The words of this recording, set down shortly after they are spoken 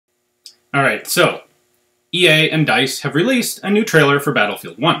Alright, so EA and DICE have released a new trailer for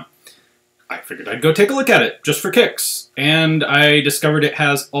Battlefield 1. I figured I'd go take a look at it, just for kicks, and I discovered it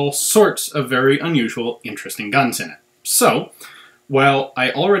has all sorts of very unusual, interesting guns in it. So, while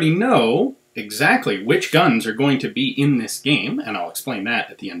I already know exactly which guns are going to be in this game, and I'll explain that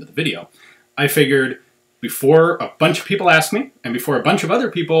at the end of the video, I figured before a bunch of people ask me, and before a bunch of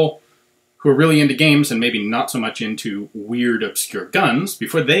other people who are really into games and maybe not so much into weird, obscure guns,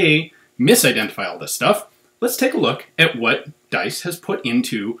 before they misidentify all this stuff, let's take a look at what DICE has put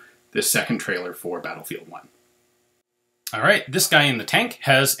into this second trailer for Battlefield 1. Alright, this guy in the tank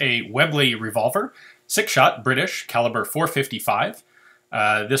has a Webley revolver, 6-shot British, caliber .455.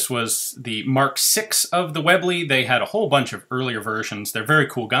 This was the Mark VI of the Webley. They had a whole bunch of earlier versions. They're very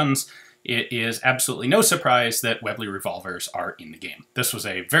cool guns. It is absolutely no surprise that Webley revolvers are in the game. This was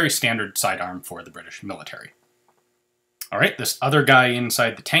a very standard sidearm for the British military. Alright, this other guy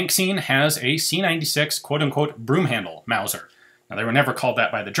inside the tank scene has a C96 quote-unquote broom handle Mauser. Now, they were never called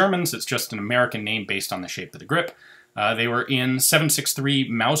that by the Germans. It's just an American name based on the shape of the grip. They were in 7.63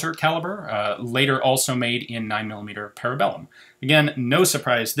 Mauser caliber, later also made in 9mm Parabellum. Again, no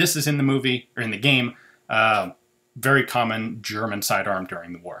surprise, this is in the movie, or in the game, very common German sidearm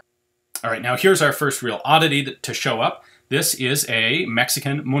during the war. Alright, now here's our first real oddity to show up. This is a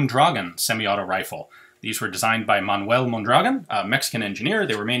Mexican Mondragon semi-auto rifle. These were designed by Manuel Mondragon, a Mexican engineer.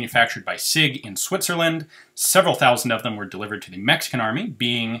 They were manufactured by SIG in Switzerland. Several thousand of them were delivered to the Mexican army,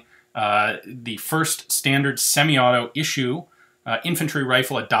 being the first standard semi-auto issue infantry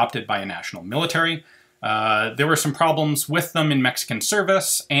rifle adopted by a national military. There were some problems with them in Mexican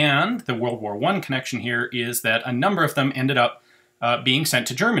service, and the World War I connection here is that a number of them ended up being sent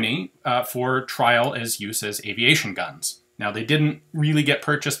to Germany for trial as use as aviation guns. Now, they didn't really get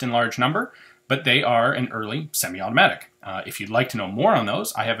purchased in large number, but they are an early semi-automatic. If you'd like to know more on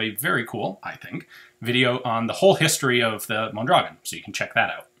those, I have a very cool, I think, video on the whole history of the Mondragon, so you can check that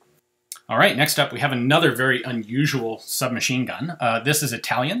out. Alright, next up we have another very unusual submachine gun. This is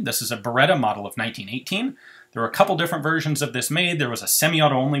Italian. This is a Beretta model of 1918. There were a couple different versions of this made. There was a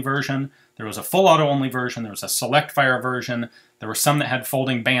semi-auto only version, there was a full auto only version, there was a select fire version, there were some that had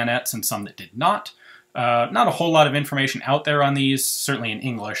folding bayonets and some that did not. Not a whole lot of information out there on these, certainly in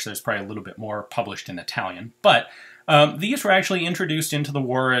English. There's probably a little bit more published in Italian. But these were actually introduced into the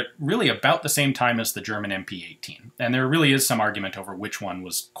war at really about the same time as the German MP-18. And there really is some argument over which one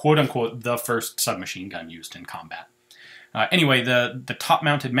was quote-unquote the first submachine gun used in combat. Anyway, the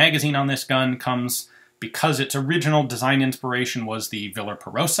top-mounted magazine on this gun comes because its original design inspiration was the Villa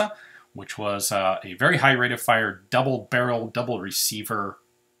Perosa, which was a very high rate of fire, double-barrel, double-receiver,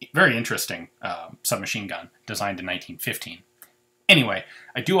 very interesting submachine gun designed in 1915. Anyway,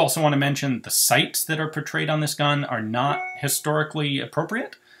 I do also want to mention the sights that are portrayed on this gun are not historically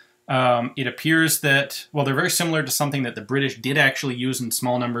appropriate. It appears that, well, they're very similar to something that the British did actually use in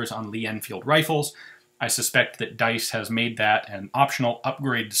small numbers on Lee Enfield rifles. I suspect that DICE has made that an optional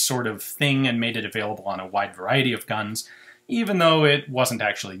upgrade sort of thing and made it available on a wide variety of guns, even though it wasn't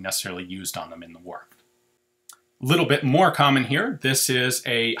actually necessarily used on them in the war. Little bit more common here, this is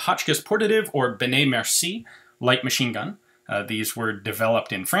a Hotchkiss Portative or Benet Merci light machine gun. These were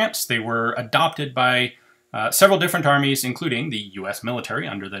developed in France. They were adopted by several different armies, including the US military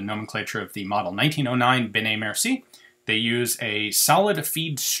under the nomenclature of the model 1909 Benet Merci. They use a solid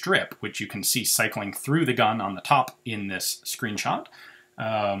feed strip, which you can see cycling through the gun on the top in this screenshot.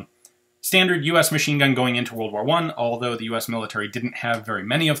 Standard US machine gun going into World War I, although the US military didn't have very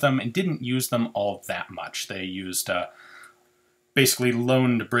many of them and didn't use them all that much. They used basically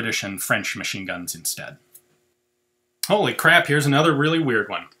loaned British and French machine guns instead. Holy crap, here's another really weird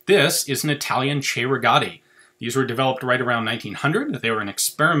one. This is an Italian Cerigatti. These were developed right around 1900. They were an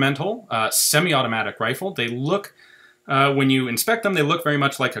experimental semi-automatic rifle. They look, when you inspect them, they look very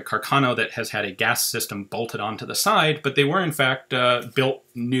much like a Carcano that has had a gas system bolted onto the side, but they were in fact built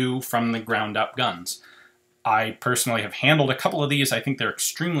new from the ground up guns. I personally have handled a couple of these. I think they're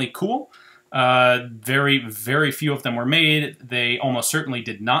extremely cool. Very, very few of them were made. They almost certainly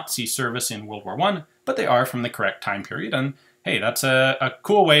did not see service in World War I, but they are from the correct time period, and hey, that's a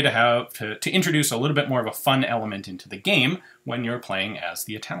cool way to have to introduce a little bit more of a fun element into the game when you're playing as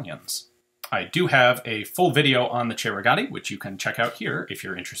the Italians. I do have a full video on the Cerigatti, which you can check out here if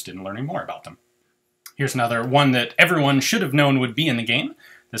you're interested in learning more about them. Here's another one that everyone should have known would be in the game.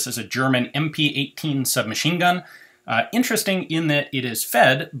 This is a German MP-18 submachine gun. Interesting in that it is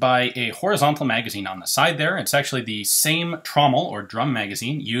fed by a horizontal magazine on the side there. It's actually the same trommel or drum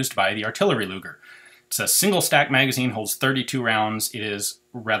magazine used by the artillery Luger. It's a single stack magazine, holds 32 rounds. It is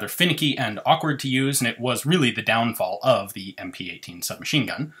rather finicky and awkward to use, and it was really the downfall of the MP-18 submachine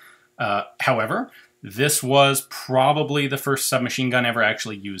gun. However, this was probably the first submachine gun ever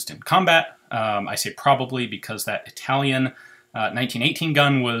actually used in combat. I say probably because that Italian 1918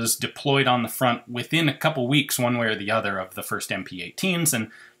 gun was deployed on the front within a couple weeks, one way or the other, of the first MP-18s,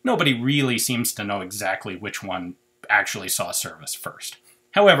 and nobody really seems to know exactly which one actually saw service first.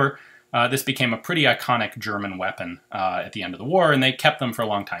 However, this became a pretty iconic German weapon at the end of the war, and they kept them for a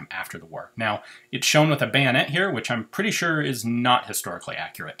long time after the war. Now, it's shown with a bayonet here, which I'm pretty sure is not historically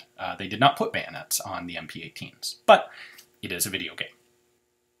accurate. They did not put bayonets on the MP-18s, but it is a video game.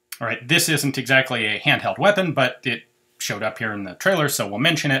 All right, this isn't exactly a handheld weapon, but it showed up here in the trailer, so we'll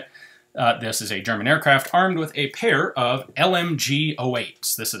mention it. This is a German aircraft armed with a pair of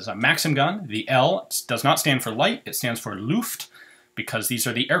LMG-08s. This is a Maxim gun. The L does not stand for light, it stands for Luft, because these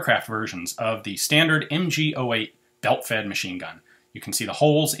are the aircraft versions of the standard MG-08 belt-fed machine gun. You can see the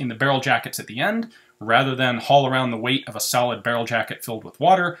holes in the barrel jackets at the end. Rather than haul around the weight of a solid barrel jacket filled with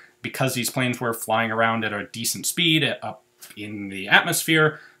water, because these planes were flying around at a decent speed up in the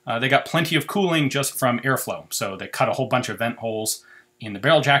atmosphere, they got plenty of cooling just from airflow. So they cut a whole bunch of vent holes in the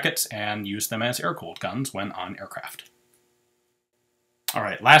barrel jackets and used them as air-cooled guns when on aircraft. All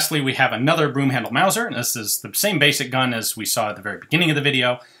right, lastly, we have another broom-handle Mauser, and this is the same basic gun as we saw at the very beginning of the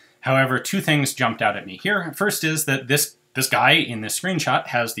video. However, two things jumped out at me here. First is that this guy in this screenshot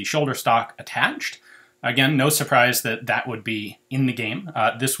has the shoulder stock attached. Again, no surprise that that would be in the game.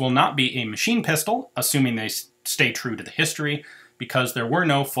 This will not be a machine pistol, assuming they stay true to the history, because there were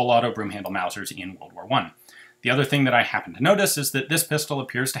no full-auto broom-handle Mausers in World War I. The other thing that I happened to notice is that this pistol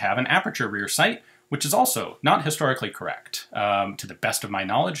appears to have an aperture rear sight, which is also not historically correct. To the best of my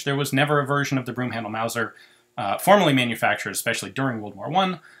knowledge, there was never a version of the broom-handle Mauser formally manufactured, especially during World War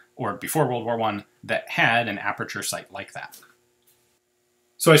I, or before World War I, that had an aperture sight like that.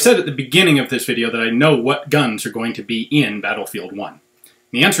 So I said at the beginning of this video that I know what guns are going to be in Battlefield 1.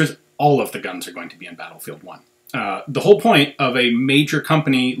 The answer is all of the guns are going to be in Battlefield 1. The whole point of a major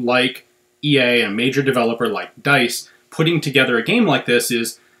company like EA and a major developer like DICE putting together a game like this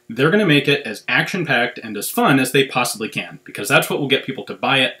is they're going to make it as action-packed and as fun as they possibly can, because that's what will get people to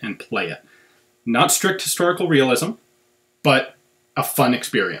buy it and play it. Not strict historical realism, but a fun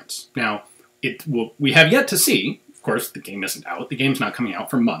experience. Now, we have yet to see, of course, the game isn't out, the game's not coming out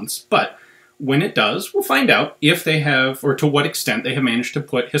for months, but when it does, we'll find out if they have, or to what extent they have managed to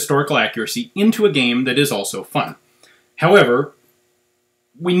put historical accuracy into a game that is also fun. However,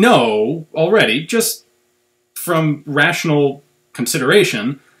 we know already, just from rational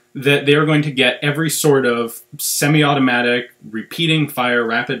consideration, that they are going to get every sort of semi-automatic, repeating fire,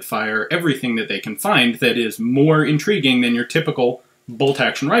 rapid fire, everything that they can find that is more intriguing than your typical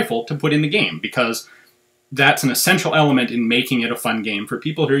bolt-action rifle to put in the game, because that's an essential element in making it a fun game for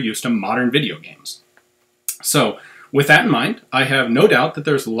people who are used to modern video games. So, with that in mind, I have no doubt that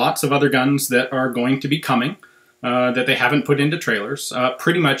there's lots of other guns that are going to be coming that they haven't put into trailers.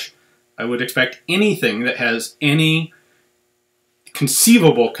 Pretty much, I would expect anything that has any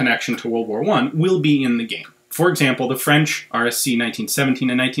conceivable connection to World War I will be in the game. For example, the French RSC 1917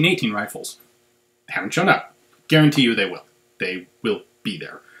 and 1918 rifles haven't shown up. Guarantee you they will. They will be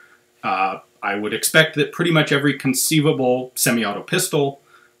there. I would expect that pretty much every conceivable semi-auto pistol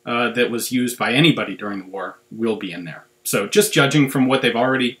that was used by anybody during the war will be in there. So just judging from what they've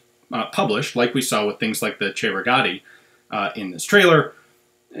already published, like we saw with things like the Che Regatti in this trailer,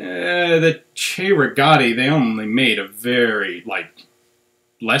 the Che Regatti, they only made a very,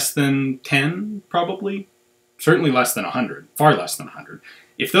 less than 10, probably? Certainly less than 100. Far less than 100.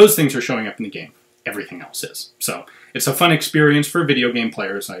 If those things are showing up in the game, everything else is. So it's a fun experience for video game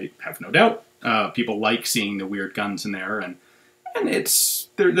players, I have no doubt. People like seeing the weird guns in there, and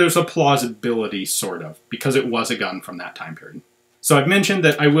there's a plausibility, sort of, because it was a gun from that time period. So I've mentioned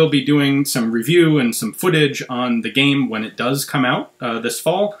that I will be doing some review and some footage on the game when it does come out this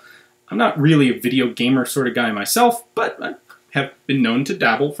fall. I'm not really a video gamer sort of guy myself, but I have been known to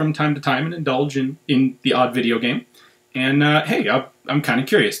dabble from time to time and indulge in the odd video game. And hey, I'm kind of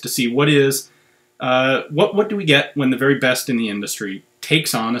curious to see what do we get when the very best in the industry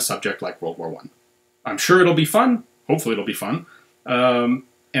takes on a subject like World War I. I'm sure it'll be fun. Hopefully it'll be fun.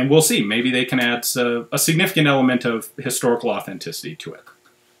 And we'll see. Maybe they can add a significant element of historical authenticity to it.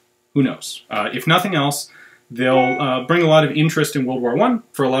 Who knows? If nothing else, they'll bring a lot of interest in World War I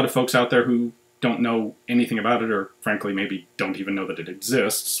for a lot of folks out there who don't know anything about it, or frankly maybe don't even know that it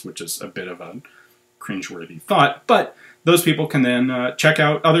exists, which is a bit of a cringeworthy thought. But those people can then check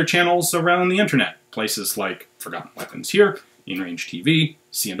out other channels around the internet. Places like Forgotten Weapons here, In Range TV,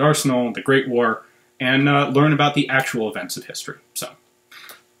 Sea and Arsenal, The Great War, and learn about the actual events of history. So,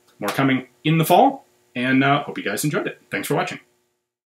 more coming in the fall, and hope you guys enjoyed it. Thanks for watching.